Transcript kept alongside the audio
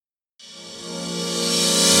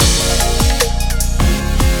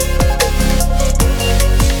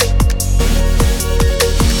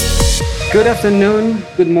Good afternoon,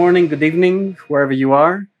 good morning, good evening, wherever you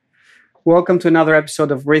are. Welcome to another episode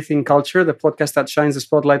of Rethink Culture, the podcast that shines the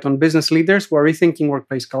spotlight on business leaders who are rethinking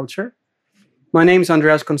workplace culture. My name is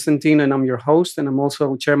Andreas Constantino, and I'm your host, and I'm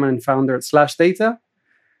also chairman and founder at Slash Data.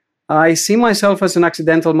 I see myself as an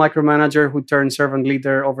accidental micromanager who turned servant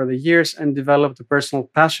leader over the years and developed a personal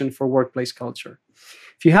passion for workplace culture.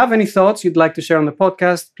 If you have any thoughts you'd like to share on the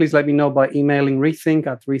podcast, please let me know by emailing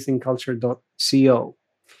rethink@rethinkculture.co.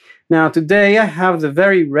 Now, today I have the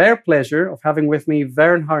very rare pleasure of having with me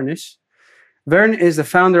Verne Harnish. Verne is the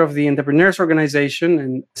founder of the Entrepreneurs Organization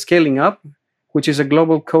and Scaling Up, which is a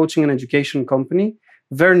global coaching and education company.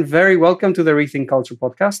 Verne, very welcome to the Rethink Culture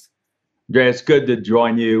podcast. Jay, it's good to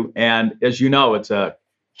join you. And as you know, it's a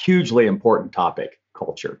hugely important topic,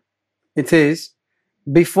 culture. It is.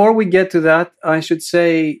 Before we get to that, I should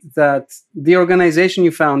say that the organization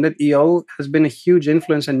you founded, EO, has been a huge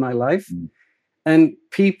influence in my life. And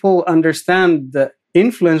people understand the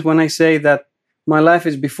influence when I say that my life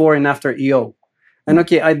is before and after EO. And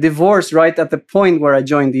okay, I divorced right at the point where I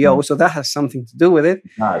joined EO, so that has something to do with it.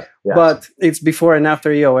 Nice. Yes. But it's before and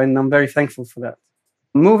after EO, and I'm very thankful for that.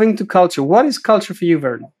 Moving to culture. What is culture for you,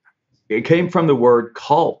 Verne? It came from the word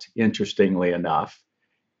cult, interestingly enough.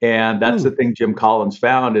 And that's the thing Jim Collins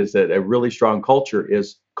found, is that a really strong culture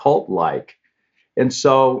is cult-like. And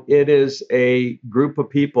so it is a group of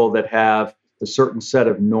people that have a certain set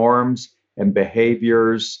of norms and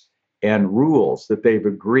behaviors and rules that they've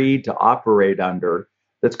agreed to operate under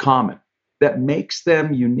that's common, that makes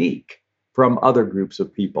them unique from other groups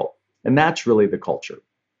of people. And that's really the culture.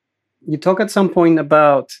 You talk at some point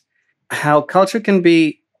about how culture can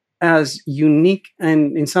be as unique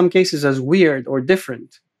and in some cases as weird or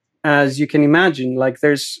different as you can imagine. Like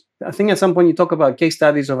I think at some point you talk about case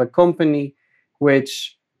studies of a company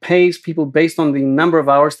which pays people based on the number of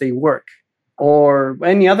hours they work, or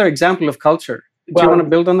any other example of culture. Do you want to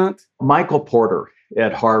build on that? Michael Porter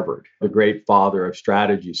at Harvard, the great father of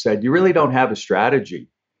strategy, said, you really don't have a strategy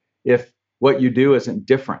if what you do isn't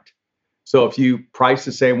different. So if you price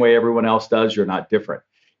the same way everyone else does, you're not different.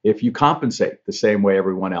 If you compensate the same way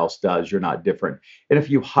everyone else does, you're not different. And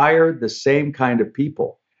if you hire the same kind of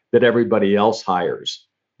people that everybody else hires,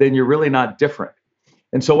 then you're really not different.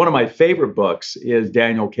 And so one of my favorite books is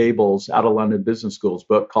Daniel Cable's out of London Business School's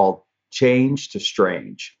book called Change to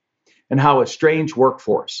Strange, and how a strange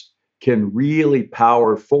workforce can really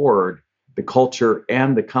power forward the culture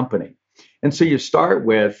and the company. And so you start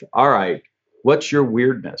with, all right, what's your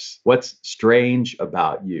weirdness? What's strange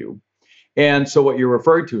about you? And so what you're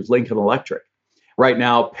referring to is Lincoln Electric. Right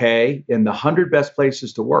now, pay in the 100 best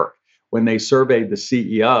places to work. When they surveyed the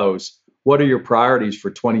CEOs, what are your priorities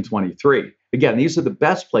for 2023? Again, these are the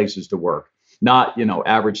best places to work, not,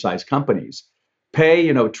 average size companies.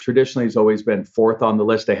 Pay, traditionally has always been fourth on the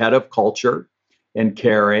list, ahead of culture and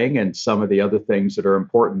caring and some of the other things that are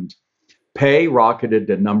important. Pay rocketed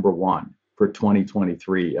to number one for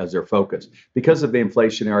 2023 as their focus because of the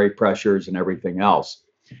inflationary pressures and everything else.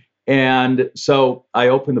 And so I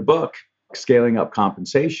opened the book, Scaling Up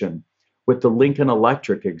Compensation, with the Lincoln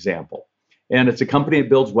Electric example. And it's a company that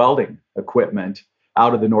builds welding equipment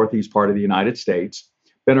out of the northeast part of the United States,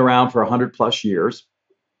 been around for 100 plus years.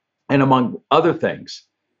 And among other things,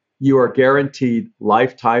 you are guaranteed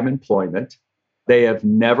lifetime employment. They have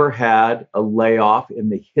never had a layoff in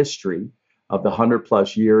the history of the 100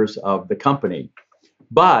 plus years of the company.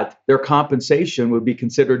 But their compensation would be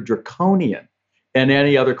considered draconian in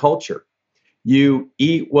any other culture. You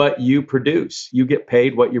eat what you produce. You get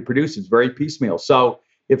paid what you produce. It's very piecemeal. So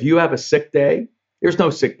if you have a sick day, there's no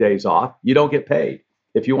sick days off. You don't get paid.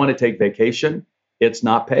 If you want to take vacation, it's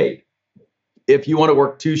not paid. If you want to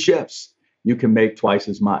work 2 shifts, you can make twice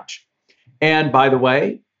as much. And by the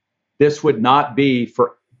way, this would not be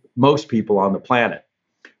for most people on the planet,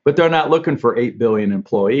 but they're not looking for 8 billion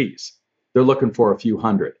employees. They're looking for a few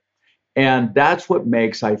hundred. And that's what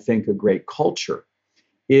makes, I think, a great culture,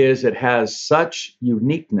 is it has such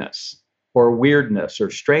uniqueness or weirdness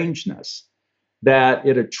or strangeness that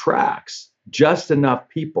it attracts just enough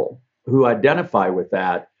people who identify with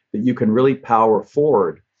that you can really power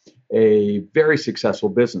forward a very successful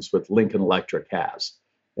business with Lincoln Electric has.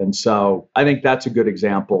 And so I think that's a good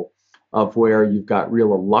example of where you've got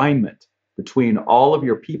real alignment between all of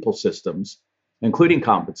your people systems, including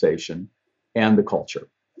compensation and the culture.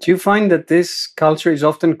 Do you find that this culture is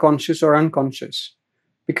often conscious or unconscious?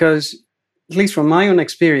 Because, at least from my own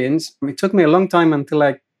experience, it took me a long time until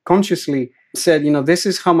I consciously said, this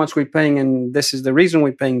is how much we're paying and this is the reason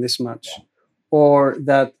we're paying this much. Or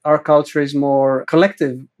that our culture is more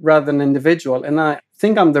collective rather than individual. And I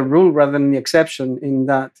think I'm the rule rather than the exception in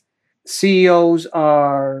that CEOs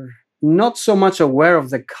are not so much aware of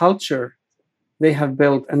the culture they have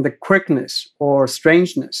built and the quirkiness or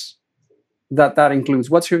strangeness that includes.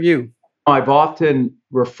 What's your view? I've often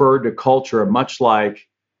referred to culture much like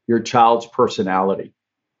your child's personality.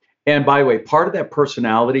 And by the way, part of that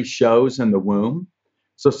personality shows in the womb.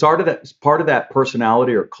 So part of that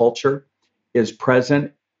personality or culture is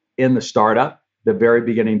present in the startup, the very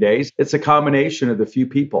beginning days. It's a combination of the few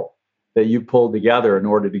people that you pulled together in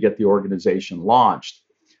order to get the organization launched.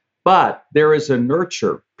 But there is a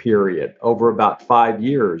nurture period over about 5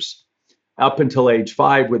 years, up until age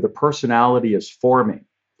 5, where the personality is forming.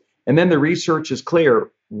 And then the research is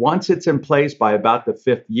clear. Once it's in place by about the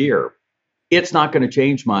 5th year, it's not going to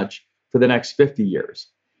change much for the next 50 years.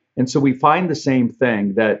 And so we find the same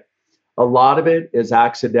thing, that a lot of it is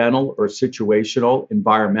accidental or situational,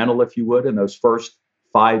 environmental, if you would, in those first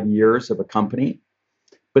 5 years of a company.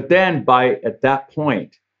 But then at that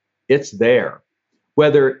point, it's there.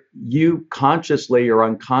 Whether you consciously or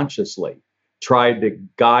unconsciously tried to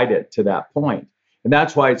guide it to that point. And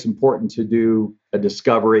that's why it's important to do a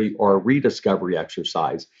discovery or a rediscovery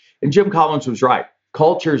exercise. And Jim Collins was right.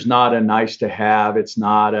 Culture is not a nice to have. It's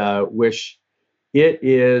not a wish. It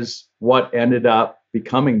is what ended up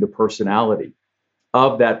becoming the personality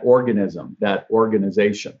of that organism, that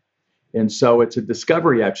organization. And so it's a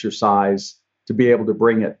discovery exercise to be able to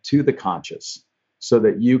bring it to the conscious so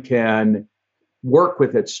that you can work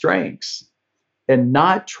with its strengths and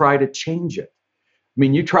not try to change it. I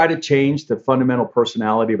mean, you try to change the fundamental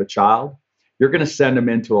personality of a child, you're going to send them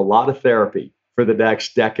into a lot of therapy for the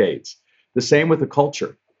next decades. The same with the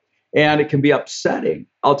culture. And it can be upsetting.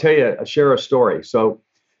 I'll share a story. So it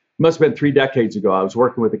must have been 3 decades ago. I was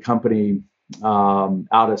working with a company out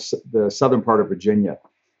of the southern part of Virginia.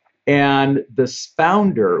 And this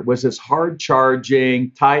founder was this hard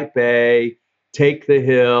charging, type A, take the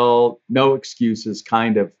hill, no excuses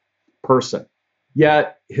kind of person.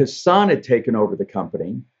 Yet his son had taken over the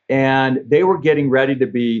company, and they were getting ready to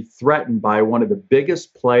be threatened by one of the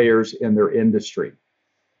biggest players in their industry.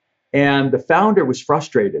 And the founder was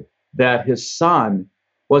frustrated that his son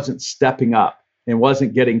wasn't stepping up and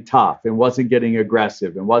wasn't getting tough and wasn't getting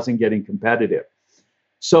aggressive and wasn't getting competitive.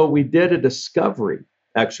 So we did a discovery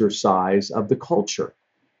exercise of the culture.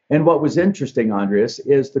 And what was interesting, Andreas,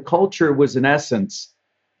 is the culture was, in essence,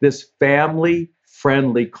 this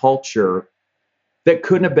family-friendly culture that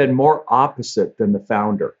couldn't have been more opposite than the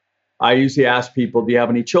founder. I usually ask people, do you have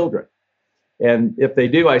any children? And if they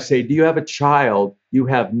do, I say, do you have a child you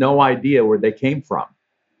have no idea where they came from?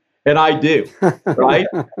 And I do, right?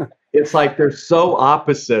 It's like they're so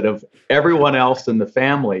opposite of everyone else in the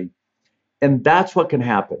family. And that's what can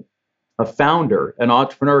happen. A founder, an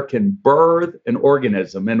entrepreneur, can birth an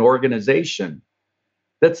organism, an organization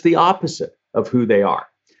that's the opposite of who they are.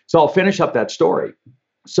 So I'll finish up that story.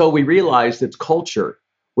 So we realized its culture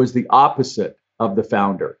was the opposite of the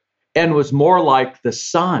founder and was more like the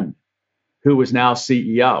son, who was now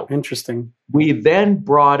CEO. Interesting. We then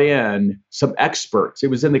brought in some experts. It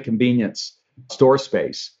was in the convenience store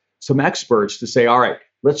space. Some experts to say, all right,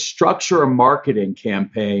 let's structure a marketing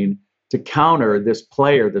campaign to counter this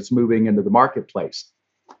player that's moving into the marketplace.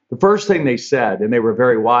 The first thing they said, and they were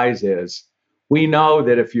very wise, is we know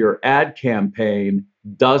that if your ad campaign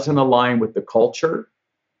doesn't align with the culture,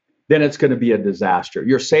 then it's going to be a disaster.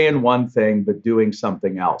 You're saying one thing, but doing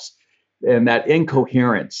something else. And that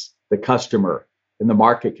incoherence, the customer and the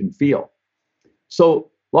market can feel.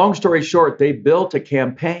 So long story short, they built a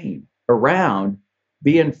campaign around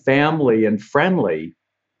being family and friendly,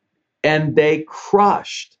 and they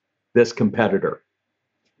crushed this competitor.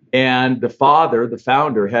 And the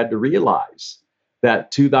founder, had to realize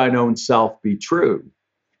that to thine own self be true,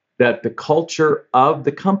 that the culture of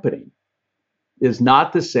the company is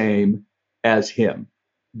not the same as him.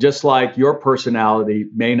 Just like your personality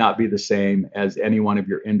may not be the same as any one of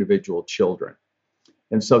your individual children.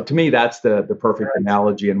 And so to me, that's the perfect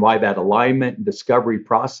analogy, and why that alignment and discovery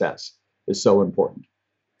process is so important.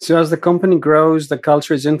 So as the company grows, the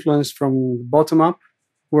culture is influenced from bottom up,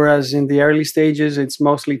 whereas in the early stages, it's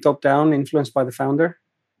mostly top down, influenced by the founder?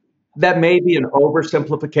 That may be an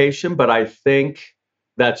oversimplification, but I think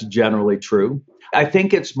that's generally true. I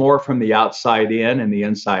think it's more from the outside in and the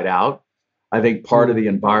inside out. I think part of the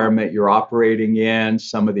environment you're operating in,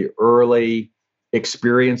 some of the early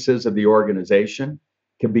experiences of the organization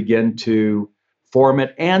can begin to form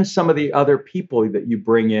it, and some of the other people that you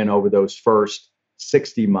bring in over those first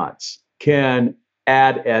 60 months can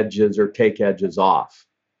add edges or take edges off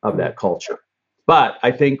of that culture. But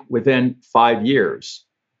I think within 5 years,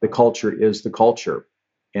 the culture is the culture,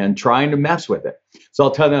 and trying to mess with it. So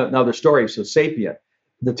I'll tell another story. So Sapient,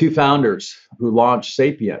 the 2 founders who launched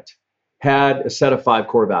Sapient, had a set of 5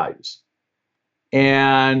 core values.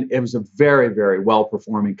 And it was a very, very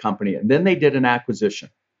well-performing company. And then they did an acquisition.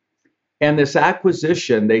 And this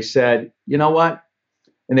acquisition, they said, you know what?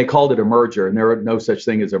 And they called it a merger. And there are no such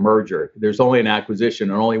thing as a merger. There's only an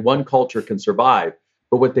acquisition, and only one culture can survive.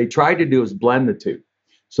 But what they tried to do is blend the two.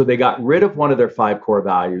 So they got rid of one of their 5 core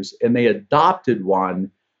values, and they adopted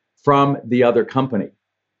one from the other company.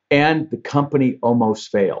 And the company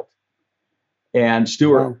almost failed. And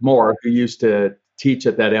Stuart Moore, who used to teach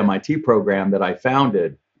at that MIT program that I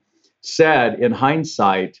founded, said, in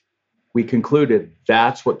hindsight, we concluded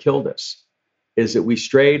that's what killed us, is that we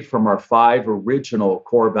strayed from our 5 original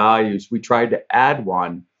core values. We tried to add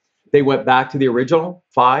one. They went back to the original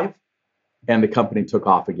 5, and the company took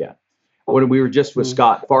off again. When we were just with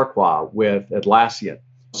Scott Farquhar with Atlassian,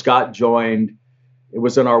 Scott joined, it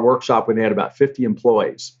was in our workshop when they had about 50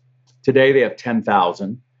 employees. Today they have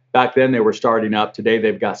 10,000. Back then they were starting up. Today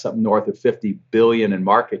they've got something north of 50 billion in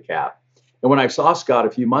market cap. And when I saw Scott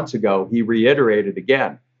a few months ago, he reiterated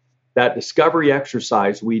again that discovery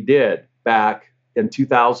exercise we did back in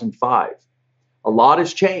 2005. A lot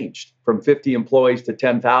has changed from 50 employees to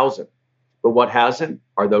 10,000. But what hasn't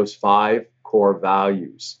are those 5 core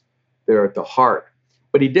values. They're at the heart.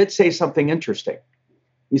 But he did say something interesting.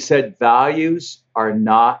 He said, values are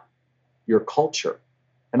not your culture.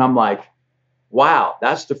 And I'm like, wow,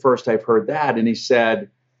 that's the first I've heard that. And he said,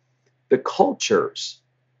 the cultures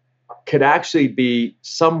could actually be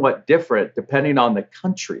somewhat different depending on the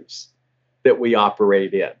countries that we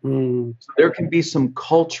operate in. So there can be some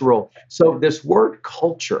cultural. So this word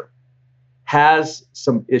culture has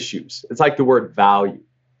some issues. It's like the word value.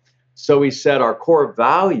 So he said our core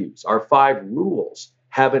values, our 5 rules,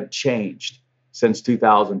 haven't changed since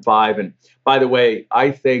 2005. And by the way,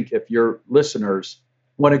 I think if your listeners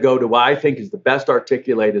want to go to what I think is the best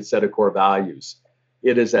articulated set of core values,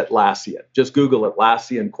 it is Atlassian. Just Google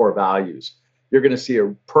Atlassian core values. You're going to see a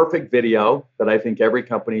perfect video that I think every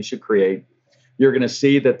company should create. You're going to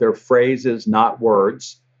see that they're phrases, not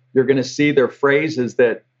words. You're going to see they're phrases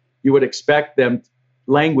that you would expect them,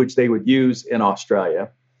 language they would use in Australia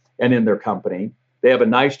and in their company. They have a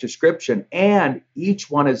nice description, and each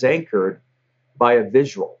one is anchored by a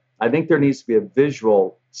visual. I think there needs to be a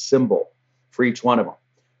visual symbol for each one of them.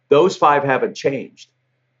 Those 5 haven't changed.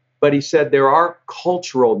 But he said there are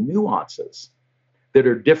cultural nuances that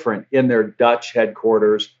are different in their Dutch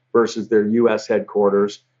headquarters versus their US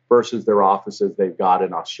headquarters versus their offices they've got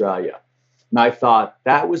in Australia. And I thought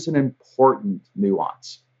that was an important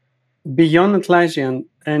nuance. Beyond Atlassian,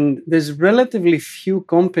 and there's relatively few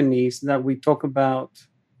companies that we talk about,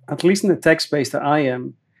 at least in the tech space that I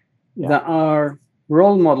am, that are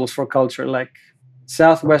role models for culture. Like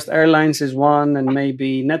Southwest Airlines is one, and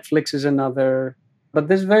maybe Netflix is another. But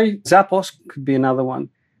Zappos could be another one.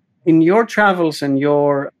 In your travels and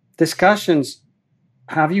your discussions,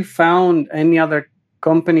 have you found any other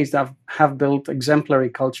companies that have built exemplary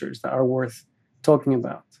cultures that are worth talking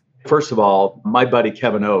about? First of all, my buddy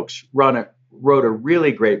Kevin Oakes wrote a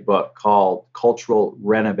really great book called Cultural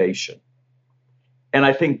Renovation. And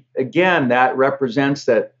I think, again, that represents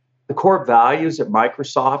that the core values at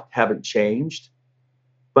Microsoft haven't changed,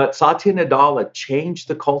 but Satya Nadella changed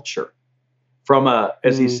the culture from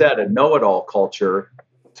as he said, a know-it-all culture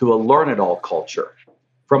to a learn-it-all culture,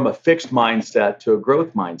 from a fixed mindset to a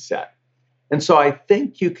growth mindset. And so I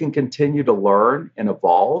think you can continue to learn and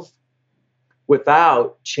evolve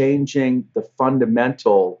without changing the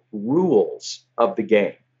fundamental rules of the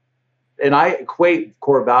game. And I equate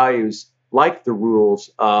core values like the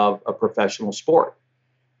rules of a professional sport.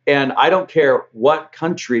 And I don't care what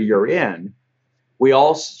country you're in, we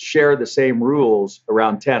all share the same rules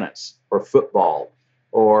around tennis or football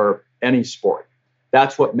or any sport.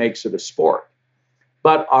 That's what makes it a sport.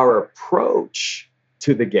 But our approach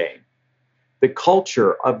to the game, the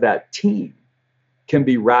culture of that team, can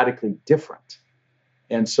be radically different.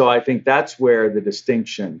 And so I think that's where the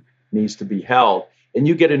distinction needs to be held. And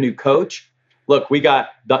you get a new coach. Look, we got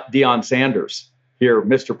Deion Sanders here,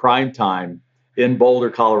 Mr. Primetime, in Boulder,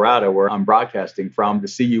 Colorado, where I'm broadcasting from. The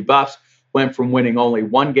CU Buffs went from winning only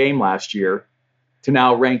 1 game last year to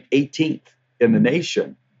now ranked 18th in the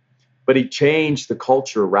nation. But he changed the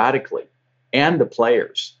culture radically and the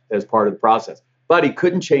players as part of the process. But he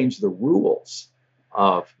couldn't change the rules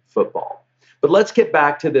of football. But let's get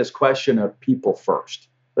back to this question of people first.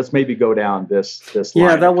 Let's maybe go down this line.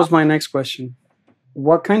 Yeah, that was my next question.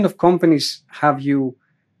 What kind of companies have you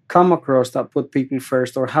come across that put people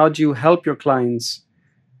first, or how do you help your clients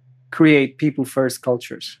create people first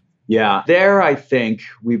cultures? Yeah, there I think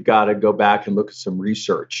we've got to go back and look at some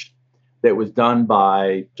research that was done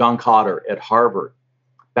by John Cotter at Harvard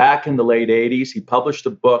back in the late 80s. He published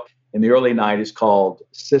a book in the early 90s called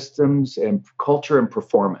Systems and Culture and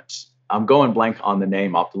Performance. I'm going blank on the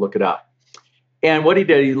name. I'll have to look it up. And what he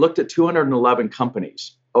did, he looked at 211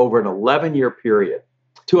 companies over an 11-year period,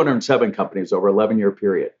 207 companies over an 11-year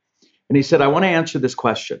period. And he said, I want to answer this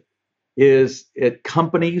question. Is it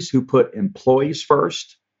companies who put employees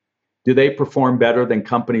first? Do they perform better than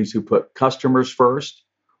companies who put customers first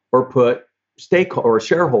or put stakeholders or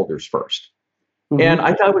shareholders first? Mm-hmm. And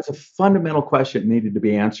I thought it was a fundamental question that needed to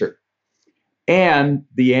be answered. And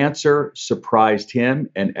the answer surprised him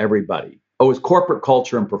and everybody. Oh, it was Corporate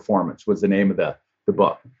Culture and Performance was the name of the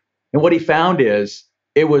book. And what he found is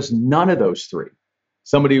it was none of those three.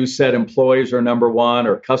 Somebody who said employees are number one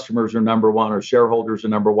or customers are number one or shareholders are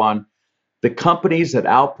number one. The companies that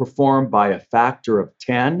outperformed by a factor of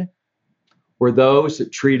 10 were those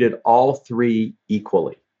that treated all three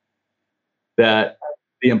equally. That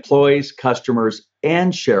the employees, customers,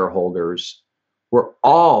 and shareholders were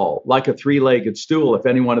all like a three-legged stool. If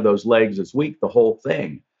any one of those legs is weak, the whole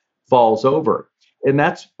thing falls over. And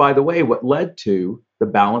that's, by the way, what led to the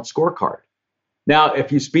balanced scorecard. Now,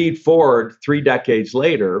 if you speed forward 3 decades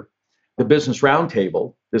later, the Business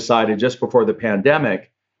Roundtable decided just before the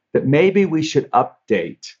pandemic that maybe we should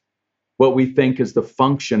update what we think is the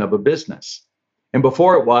function of a business. And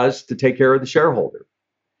before it was to take care of the shareholder.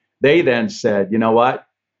 They then said, you know what?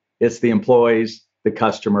 It's the employees, the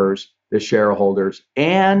customers, the shareholders,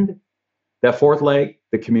 and that fourth leg,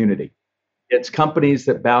 the community. It's companies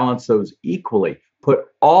that balance those equally, put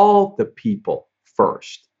all the people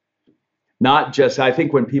first. Not just, I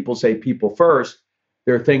think when people say people first,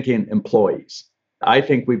 they're thinking employees. I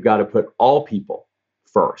think we've got to put all people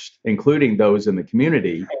first, including those in the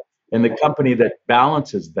community and the company that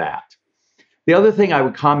balances that. The other thing I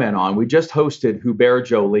would comment on, we just hosted Hubert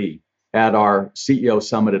Joly at our CEO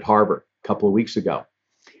Summit at Harvard a couple of weeks ago.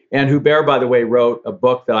 And Hubert, by the way, wrote a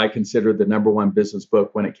book that I considered the number one business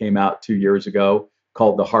book when it came out 2 years ago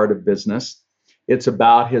called The Heart of Business. It's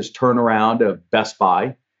about his turnaround of Best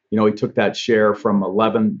Buy. You know, he took that share from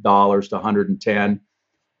 $11 to $110,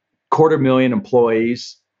 250,000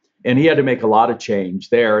 employees, and he had to make a lot of change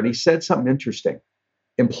there. And he said something interesting.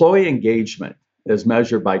 Employee engagement, as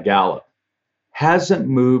measured by Gallup, hasn't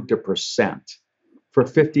moved 1% for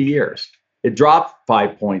 50 years. It dropped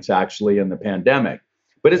 5 points actually in the pandemic,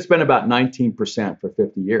 but it's been about 19% for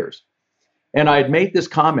 50 years. And I had made this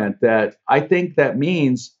comment that I think that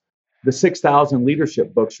means the 6,000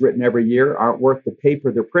 leadership books written every year aren't worth the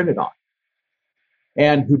paper they're printed on.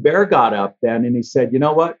 And Hubert got up then and he said, you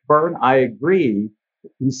know what, Verne, I agree.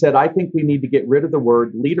 He said, I think we need to get rid of the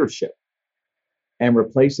word leadership and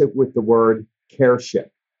replace it with the word careship.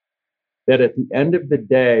 That at the end of the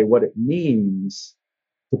day, what it means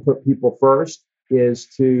to put people first is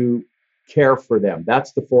to care for them.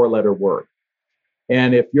 That's the 4-letter word.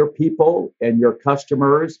 And if your people and your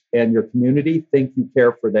customers and your community think you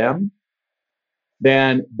care for them,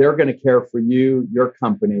 then they're going to care for you, your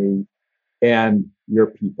company, and your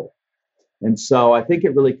people. And so I think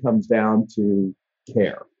it really comes down to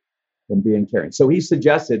care and being caring. So he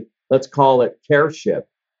suggested, let's call it careship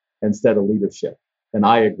instead of leadership. And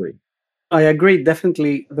I agree. I agree,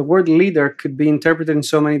 definitely. The word leader could be interpreted in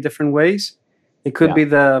so many different ways. It could be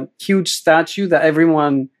the huge statue that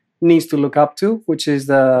everyone needs to look up to, which is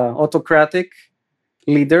the autocratic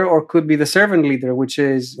leader, or could be the servant leader, which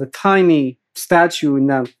is the tiny statue in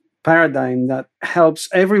that paradigm that helps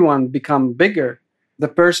everyone become bigger. The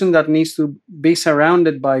person that needs to be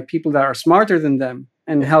surrounded by people that are smarter than them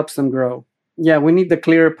and helps them grow. Yeah, we need the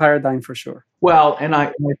clearer paradigm for sure. Well, and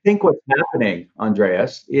I think what's happening,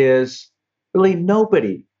 Andreas, is really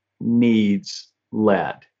nobody needs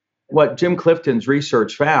led. What Jim Clifton's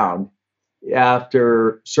research found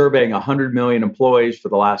after surveying 100 million employees for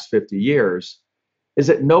the last 50 years is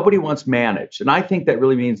that nobody wants managed. And I think that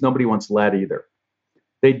really means nobody wants led either.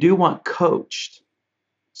 They do want coached.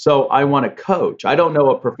 So I want to coach. I don't know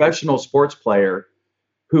a professional sports player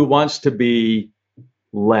who wants to be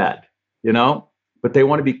led, but they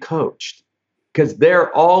want to be coached because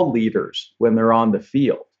they're all leaders when they're on the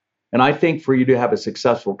field. And I think for you to have a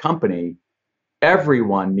successful company,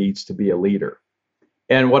 everyone needs to be a leader.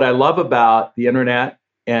 And what I love about the internet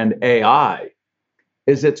and AI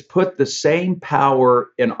is it's put the same power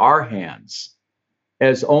in our hands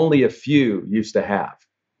as only a few used to have.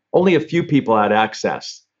 Only a few people had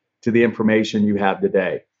access to the information you have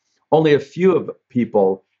today. Only a few of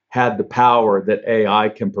people had the power that AI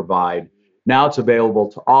can provide. Now it's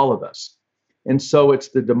available to all of us. And so it's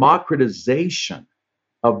the democratization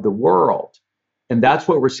of the world. And that's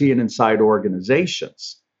what we're seeing inside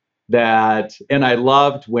organizations. And I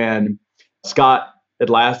loved when Scott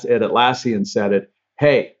Atlassian said it,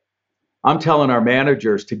 hey, I'm telling our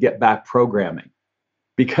managers to get back programming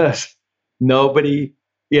because nobody,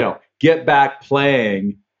 get back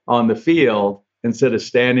playing on the field instead of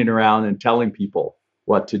standing around and telling people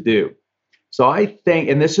what to do. So I think,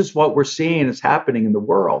 and this is what we're seeing is happening in the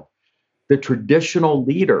world, the traditional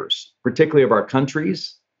leaders, particularly of our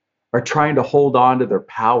countries, are trying to hold on to their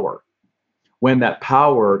power when that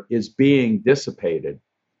power is being dissipated.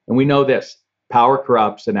 And we know this, power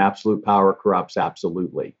corrupts and absolute power corrupts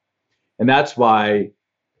absolutely. And that's why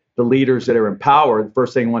the leaders that are in power, the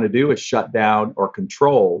first thing they want to do is shut down or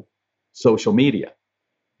control social media.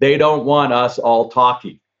 They don't want us all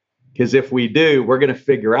talking, because if we do, we're going to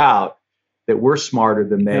figure out that we're smarter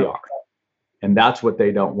than they are. And that's what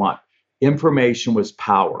they don't want. Information was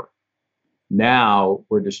power. Now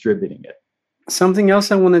we're distributing it. Something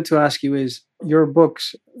else I wanted to ask you is your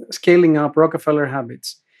books, Scaling Up, Rockefeller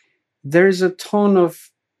Habits. There's a ton of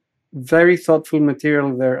very thoughtful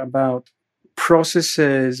material there about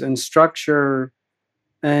processes and structure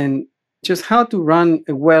and just how to run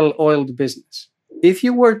a well-oiled business. If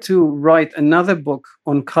you were to write another book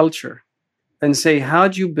on culture and say, how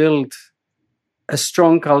do you build a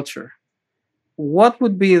strong culture, what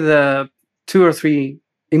would be the 2 or 3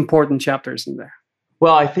 important chapters in there?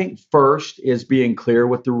 Well, I think first is being clear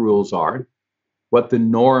what the rules are, what the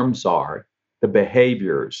norms are, the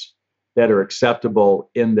behaviors that are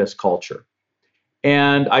acceptable in this culture.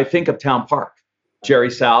 And I think of Town Park.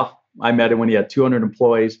 Jerry South, I met him when he had 200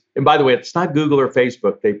 employees. And by the way, it's not Google or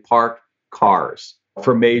Facebook. They park cars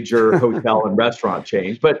for major hotel and restaurant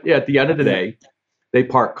chains. But at the end of the day, they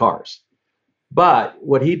park cars. But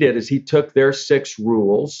what he did is he took their 6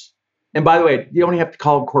 rules. And by the way, you don't have to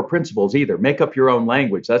call them core principles either. Make up your own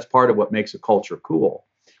language. That's part of what makes a culture cool.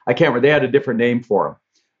 I can't remember. They had a different name for them.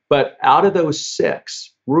 But out of those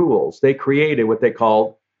 6 rules, they created what they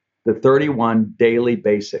called the 31 daily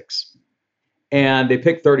basics. And they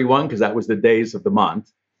picked 31 because that was the days of the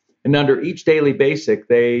month. And under each daily basic,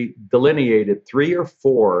 they delineated 3 or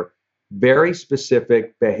 4 very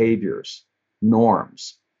specific behaviors,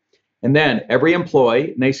 norms. And then every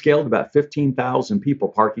employee, and they scaled about 15,000 people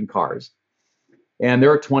parking cars. And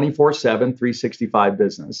they're a 24/7, 365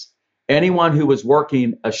 business. Anyone who was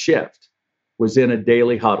working a shift was in a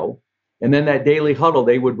daily huddle. And then that daily huddle,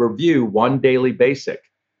 they would review one daily basic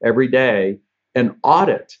every day and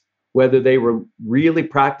audit whether they were really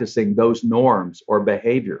practicing those norms or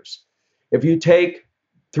behaviors. If you take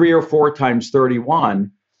 3 or 4 times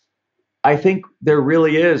 31, I think there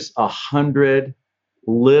really is 100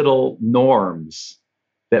 little norms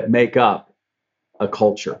that make up a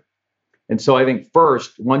culture. And so I think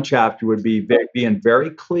first, one chapter would be being very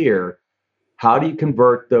clear, how do you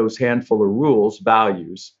convert those handful of rules,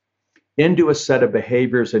 values, into a set of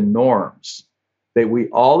behaviors and norms that we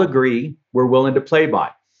all agree we're willing to play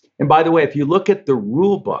by. And by the way, if you look at the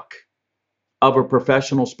rule book of a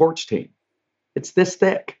professional sports team, it's this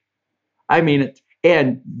thick. I mean,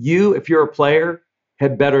 and you, if you're a player,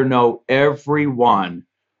 had better know every one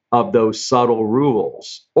of those subtle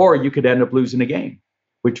rules, or you could end up losing a game,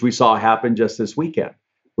 which we saw happen just this weekend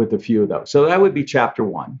with a few of those. So that would be chapter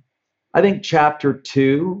 1. I think chapter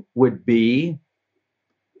 2 would be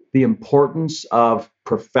the importance of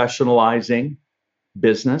professionalizing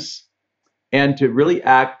business and to really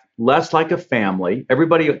act less like a family.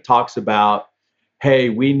 Everybody talks about, hey,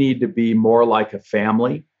 we need to be more like a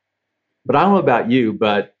family. But I don't know about you,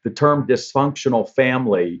 but the term dysfunctional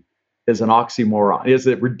family is an oxymoron, is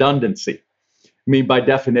a redundancy. I mean, by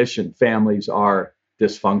definition, families are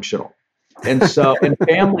dysfunctional. And so,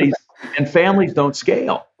 and families don't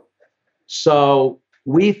scale. So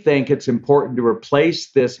we think it's important to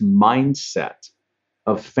replace this mindset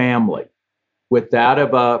of family with that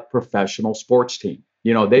of a professional sports team.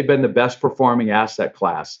 You know, they've been the best performing asset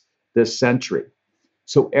class this century.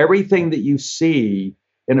 So everything that you see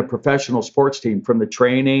in a professional sports team, from the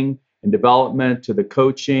training and development to the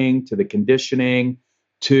coaching, to the conditioning,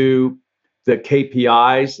 to the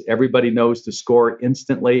KPIs, everybody knows the score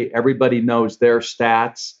instantly. Everybody knows their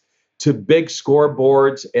stats, to big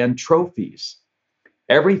scoreboards and trophies.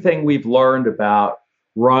 Everything we've learned about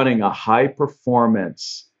running a high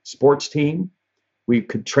performance sports team, we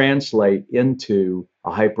could translate into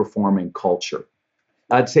a high performing culture.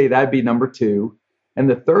 I'd say that'd be number 2. And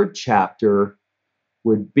the third chapter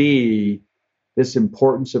would be this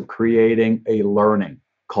importance of creating a learning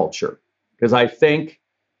culture. Because I think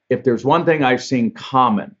if there's one thing I've seen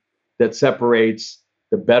common that separates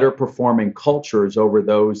the better performing cultures over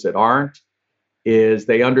those that aren't, is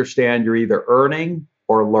they understand you're either earning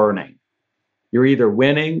or learning. You're either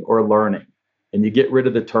winning or learning. And you get rid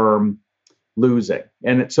of the term losing.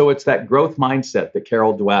 And so it's that growth mindset that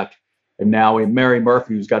Carol Dweck and now Mary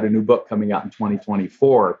Murphy, who's got a new book coming out in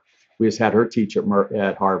 2024, we just had her teach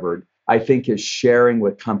at Harvard, I think is sharing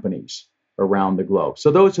with companies around the globe.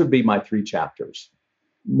 So those would be my three chapters.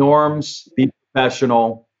 Norms, be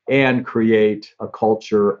professional, and create a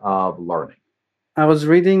culture of learning. I was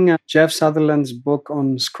reading Jeff Sutherland's book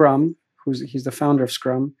on Scrum, he's the founder of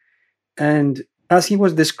Scrum. And as he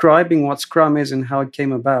was describing what Scrum is and how it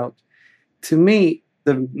came about, to me,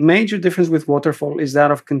 the major difference with Waterfall is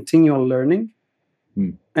that of continual learning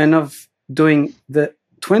and of doing the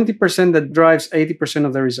 20% that drives 80%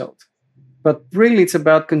 of the result. But really, it's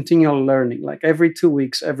about continual learning, like every 2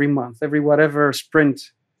 weeks, every month, every whatever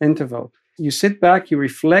sprint interval. You sit back, you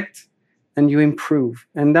reflect, and you improve.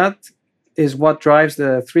 And that is what drives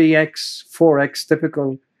the 3x, 4x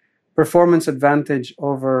typical performance advantage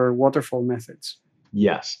over waterfall methods.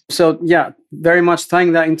 Yes. So, yeah, very much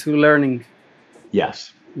tying that into learning.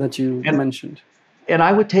 Yes. That you mentioned. And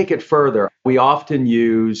I would take it further. We often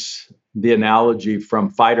use the analogy from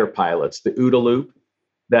fighter pilots, the OODA loop,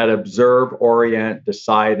 that observe, orient,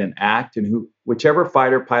 decide, and act. And whichever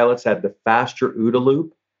fighter pilots had the faster OODA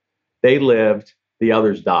loop, they lived, the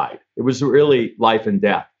others died. It was really life and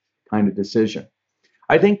death kind of decision.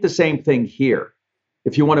 I think the same thing here.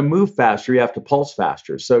 If you want to move faster, you have to pulse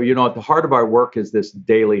faster. So, at the heart of our work is this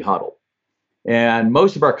daily huddle. And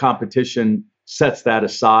most of our competition sets that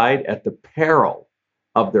aside at the peril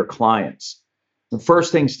of their clients. The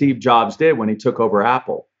first thing Steve Jobs did when he took over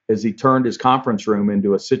Apple is he turned his conference room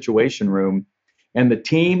into a situation room, and the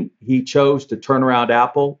team he chose to turn around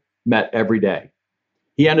Apple met every day.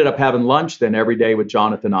 He ended up having lunch then every day with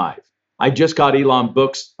Jonathan Ive. I just got Elon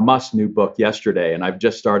Musk's new book yesterday, and I've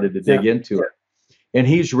just started to dig into it. And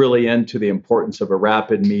he's really into the importance of a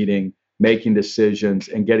rapid meeting, making decisions,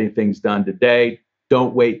 and getting things done today.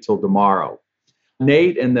 Don't wait till tomorrow.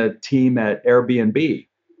 Nate and the team at Airbnb,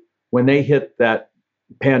 when they hit that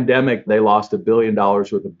pandemic, they lost $1 billion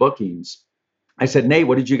worth of bookings. I said, Nate,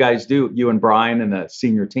 what did you guys do, you and Brian and the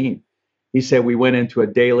senior team? He said, we went into a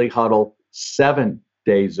daily huddle 7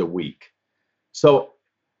 days a week. So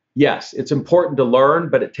yes, it's important to learn,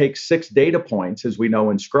 but it takes 6 data points, as we know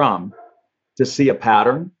in Scrum, to see a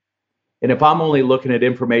pattern. And if I'm only looking at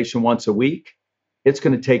information once a week, it's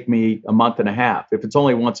going to take me a month and a half. If it's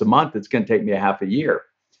only once a month, it's going to take me a half a year.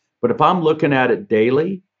 But if I'm looking at it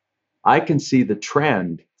daily, I can see the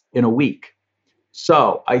trend in a week.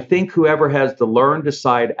 So I think whoever has the learn,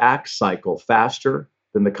 decide, act cycle faster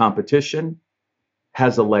than the competition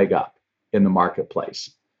has a leg up in the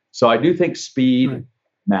marketplace. So I do think speed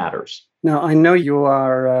matters. Now, I know you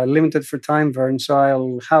are limited for time, Verne, so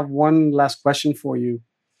I'll have one last question for you.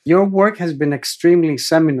 Your work has been extremely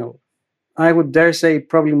seminal. I would dare say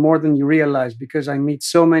probably more than you realize, because I meet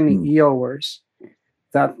so many EOers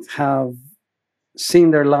that have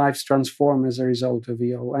seen their lives transform as a result of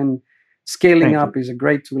EO. And scaling up is a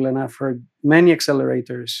great tool. And I've heard many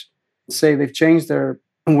accelerators say they've changed their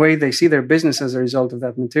way they see their business as a result of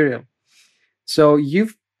that material. So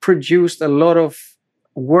you've produced a lot of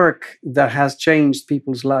work that has changed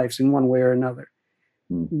people's lives in one way or another.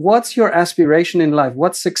 What's your aspiration in life?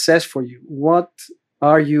 What's success for you? What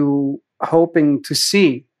are you hoping to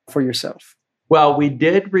see for yourself? Well, we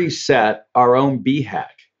did reset our own BHAG,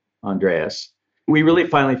 Andreas. We really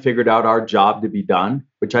finally figured out our job to be done,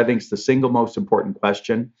 which I think is the single most important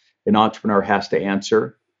question an entrepreneur has to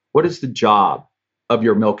answer. What is the job of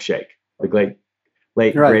your milkshake? The great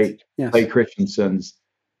Clay Christensen's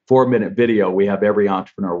 4-minute video we have every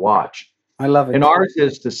entrepreneur watch. I love it. And ours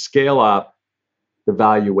is to scale up the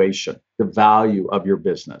valuation, the value of your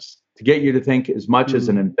business, to get you to think as much as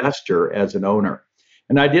an investor as an owner.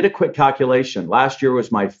 And I did a quick calculation. Last year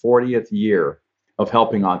was my 40th year of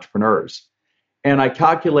helping entrepreneurs. And I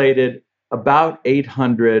calculated about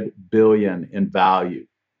 800 billion in value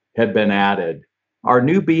had been added. Our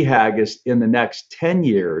new BHAG is in the next 10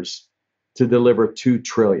 years to deliver 2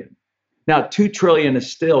 trillion. Now, 2 trillion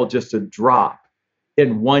is still just a drop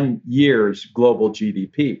in 1 year's global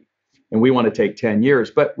GDP. And we want to take 10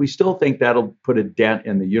 years, but we still think that'll put a dent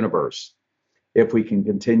in the universe if we can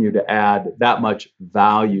continue to add that much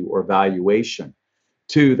value or valuation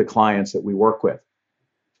to the clients that we work with.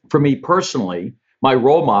 For me personally, my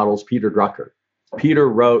role model is Peter Drucker. Peter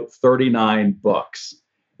wrote 39 books.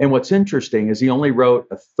 And what's interesting is he only wrote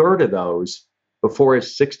a third of those before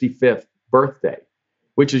his 65th birthday,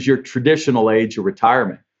 which is your traditional age of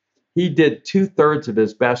retirement. He did 2/3 of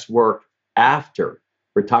his best work after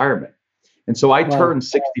retirement. And so I turned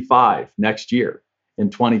 65 next year in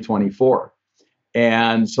 2024.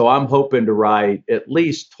 And so I'm hoping to write at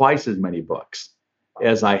least twice as many books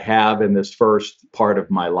as I have in this first part of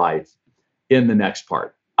my life in the next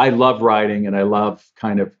part. I love writing and I love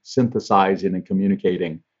kind of synthesizing and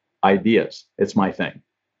communicating ideas. It's my thing.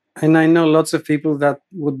 And I know lots of people that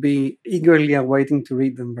would be eagerly awaiting to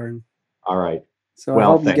read them, Verne. All right. So I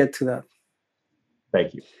hope you get to that.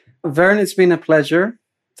 Thank you. Verne, it's been a pleasure.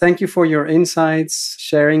 Thank you for your insights,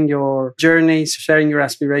 sharing your journeys, sharing your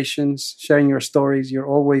aspirations, sharing your stories. You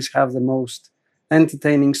always have the most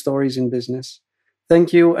entertaining stories in business.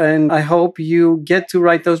 Thank you. And I hope you get to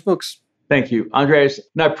write those books. Thank you, Andreas.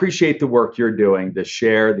 And I appreciate the work you're doing to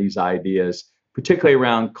share these ideas, particularly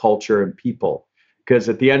around culture and people, because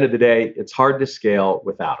at the end of the day, it's hard to scale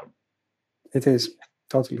without them. It is,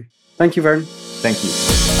 totally. Thank you, Verne. Thank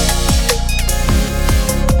you.